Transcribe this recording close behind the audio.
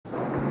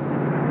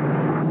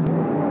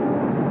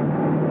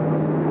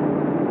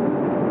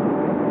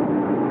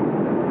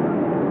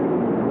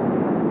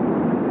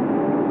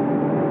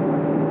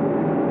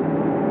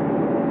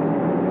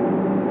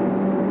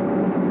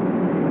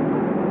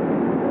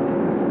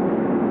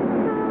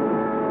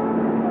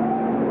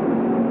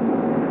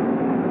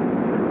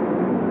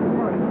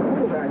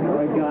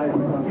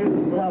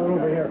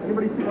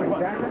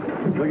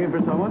Looking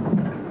for someone?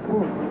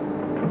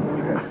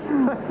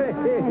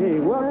 Hey,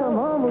 welcome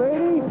home,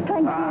 lady.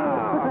 Thank you.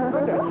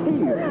 Good to see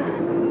you.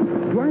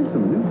 Learned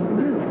some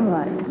news.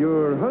 What?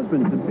 Your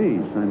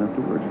husband-to-be signed up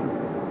to work.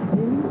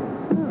 Really?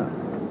 Yeah.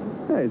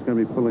 Yeah, he's going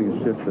to be pulling a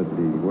shift at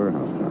the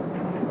warehouse job.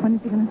 When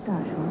is he going to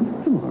start,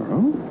 Sean?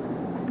 Tomorrow.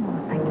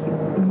 Oh, thank you.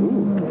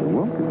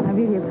 Ooh, welcome. I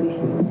really appreciate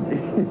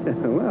it.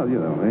 Well, you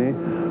know, eh?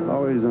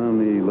 Always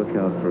on the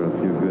lookout for a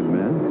few good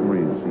men.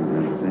 Maria seems to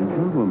have the same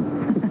problem.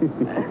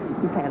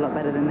 You pay a lot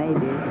better than they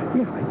do.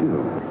 Yeah, I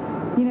do.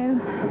 You know,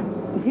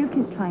 Duke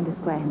is trying to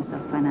square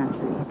himself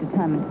financially. He's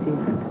determined to do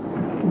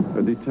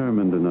that.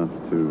 Determined enough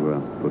to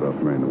put off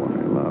marrying the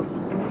woman he loves.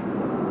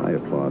 I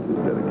applaud his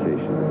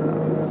dedication, not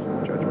his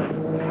judgment.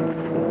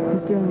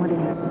 He's doing what he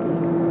has to do.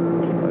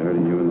 I heard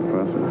you in the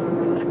process.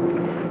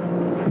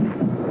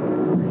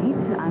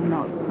 Right. I'm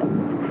not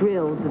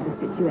thrilled with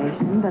the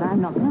situation, but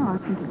I'm not going to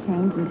ask him to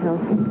change until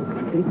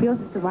he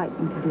feels it's the right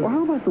thing to do. Well,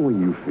 how about the way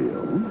you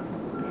feel?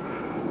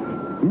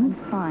 I'm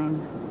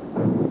fine.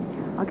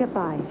 I'll get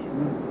by,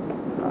 Sean.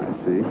 I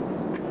see.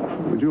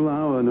 Would you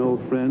allow an old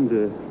friend,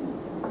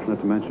 not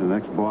to mention an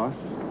ex-boss,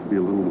 to be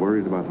a little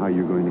worried about how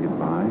you're going to get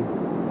by?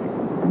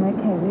 I'm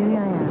okay, really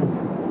I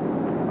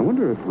am. I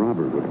wonder if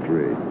Robert would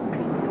agree.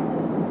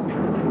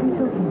 What are you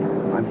talking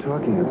about? I'm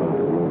talking about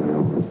the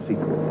world-known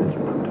secret. That's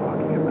what I'm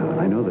talking about.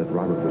 I know that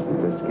Robert was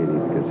investigating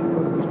because he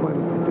thought it was vital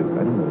to do.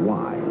 I don't know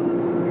why.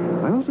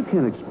 I also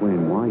can't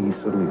explain why he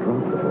suddenly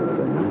dropped the whole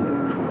thing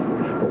either.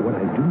 But what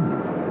I do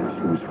know is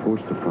he was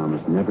forced to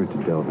promise never to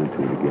delve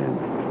into it again.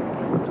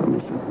 Now tell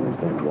me something. Is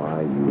that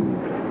why you and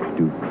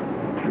Duke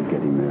are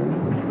getting married?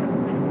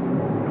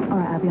 All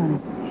right, I'll be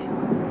honest with you,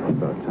 Sean. It's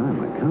about time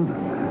I count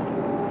on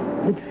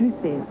that. The truth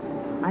is,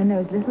 I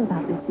know as little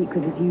about this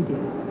secret as you do.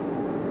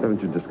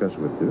 Haven't you discussed it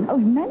with Duke? Oh,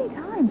 many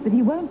times, but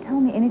he won't tell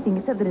me anything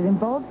except that it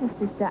involves his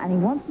sister, and he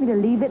wants me to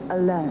leave it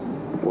alone.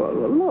 Well,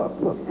 look,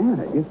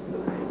 Anna, if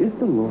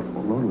the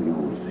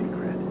L'Oreal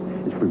secret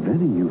is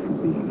preventing you from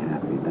being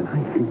happy, then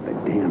I think the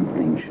damn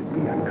thing should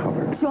be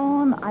uncovered.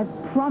 Sean, I've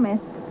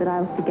promised that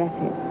I'll forget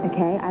it,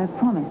 okay? I've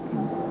promised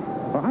him.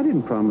 Well, I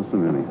didn't promise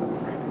him anything.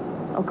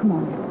 Oh, come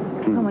on.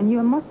 Come on,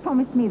 you must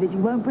promise me that you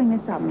won't bring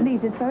this up.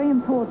 Please, it's very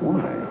important.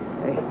 Why?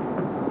 Hey,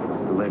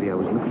 the lady I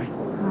was looking for.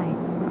 Hi.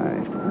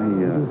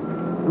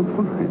 I'm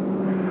fine.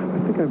 I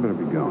think I better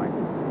be going.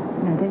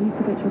 No, don't you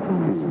forget your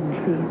promise, Sean.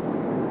 See you.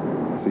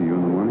 See you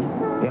in the morning?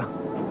 Yeah,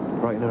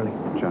 bright and early.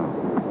 Ciao.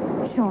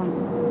 Sean.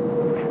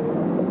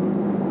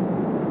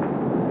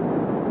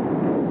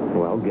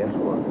 Well, guess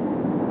what?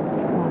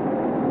 What?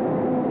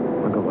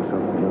 I got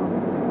myself a job.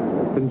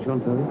 Didn't Sean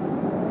tell you?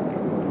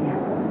 Yeah,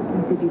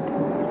 you said you'd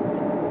talk.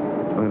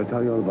 I'm going to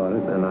tell you all about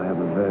it, and I have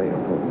a very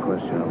important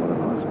question I want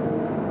to ask.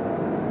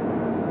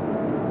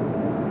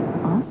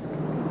 Ask?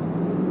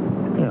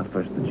 Yeah,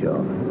 first the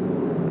job.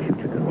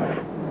 Future can wait.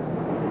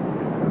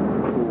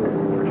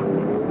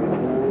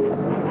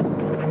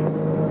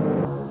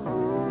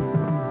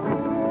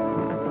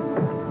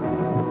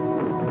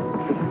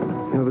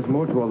 You know, there's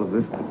more to all of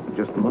this than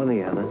just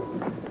money, Anna.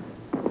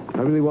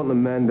 I really want the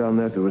men down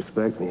there to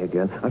respect me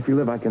again. I feel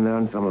if I can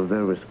earn some of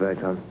their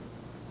respect, I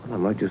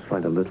might just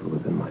find a little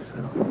within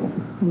myself.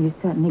 Well, you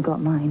certainly got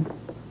mine.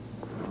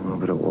 Oh,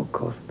 but at what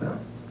cost, though?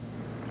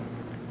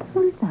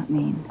 What does that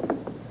mean?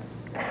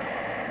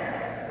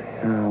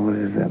 Oh, what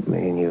does that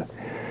mean? You're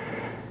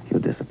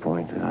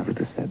disappointed. I was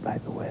just said by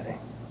the wedding.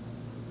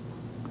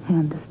 I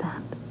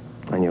understand.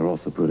 And you're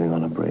also putting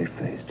on a brave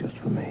face just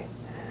for me.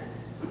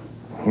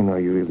 You know,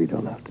 you really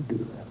don't have to do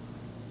that.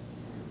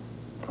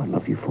 I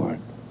love you for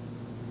it.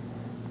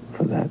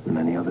 For that and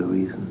many other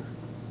reasons.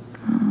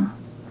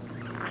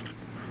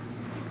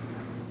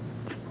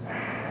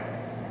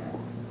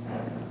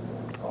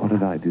 What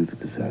did I do to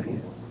deserve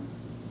you?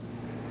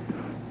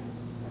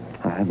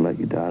 I have let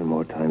you down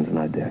more times than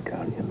I dare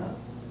count, you know.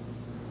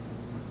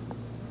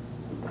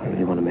 I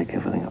really want to make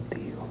everything up to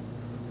you.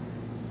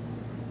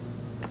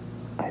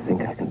 I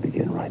think I can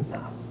begin right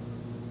now.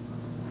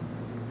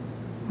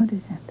 What is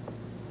it?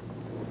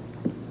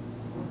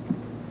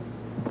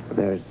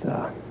 There's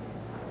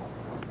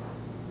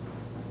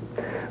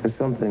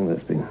something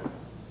that's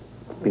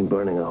been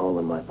burning a hole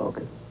in my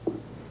pocket.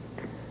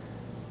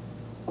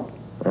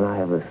 And I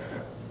have this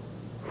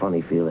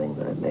funny feeling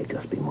that it may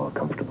just be more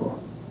comfortable.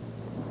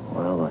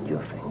 Well, on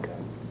your finger.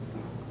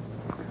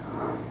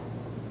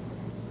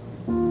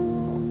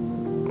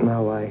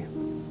 Now, I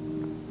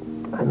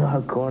know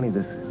how corny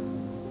this is.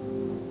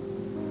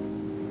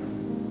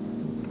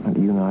 And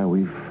you and I,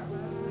 we've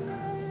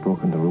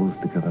broken the rules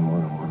together more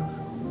than once.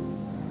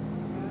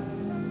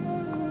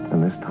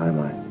 And this time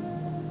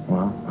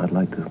I'd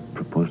like to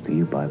propose to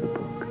you by the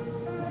book.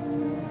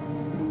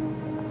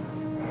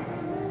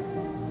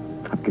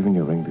 I've given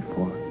you a ring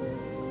before.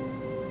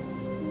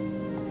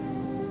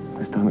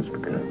 This time it's for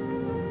good.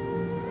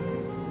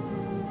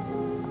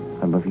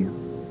 I love you.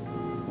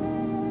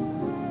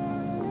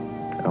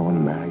 I want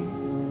to marry you.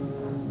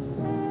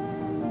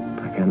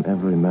 I can't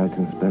ever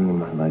imagine spending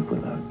my life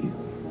without you.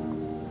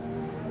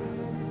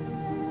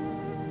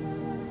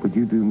 Would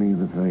you do me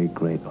the very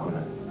great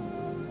honor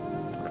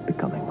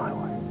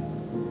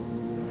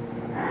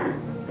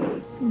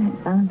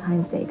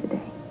Valentine's Day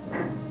today.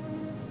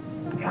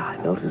 Yeah, I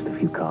noticed a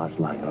few cards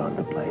lying around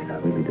the place. I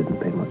really didn't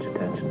pay much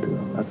attention to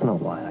them. That's not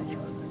why I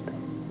chose this day.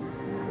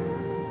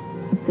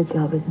 It's the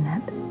job, isn't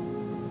it?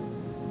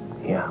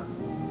 Yeah.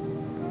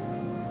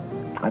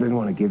 I didn't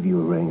want to give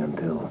you a ring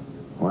until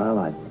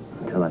I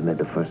made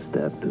the first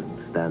step to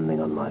standing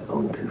on my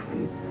own 2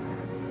 feet.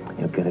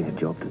 You know, getting a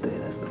job today,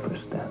 that's the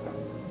first step.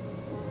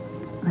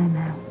 I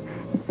know.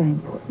 It's very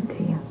important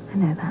to you. I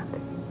know that.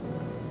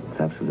 It's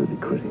absolutely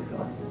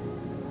critical.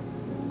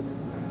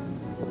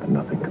 But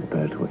nothing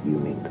compares to what you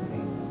mean to me.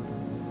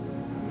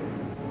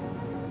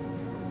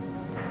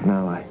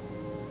 Now,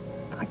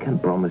 I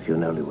can't promise you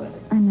an early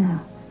wedding. I know.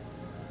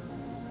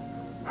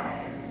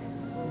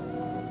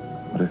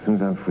 But as soon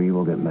as I'm free,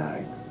 we'll get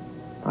married.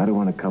 I don't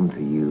want to come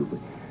to you.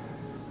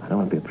 I don't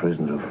want to be a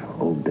prisoner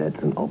of old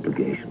debts and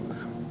obligations.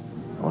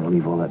 I want to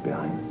leave all that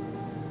behind.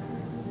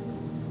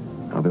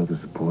 I'll be able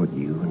to support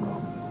you and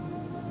Rome.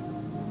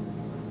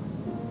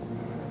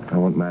 I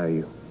won't marry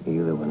you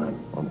either when I'm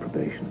on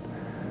probation.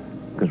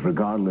 Because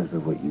regardless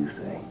of what you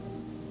say,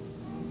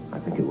 I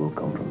think it will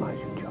compromise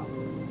your job.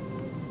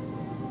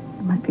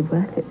 It might be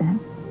worth it, then.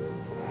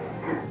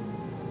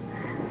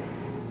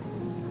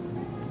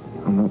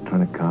 I'm not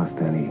trying to cast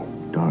any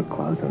dark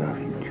clouds on our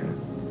future.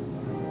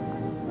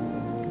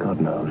 God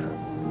knows,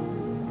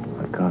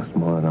 I've cast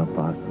more on our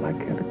past than I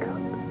care to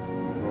count.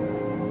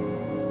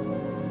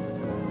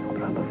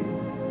 But I love you.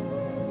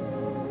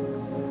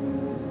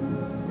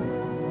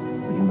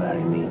 Will you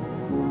marry me?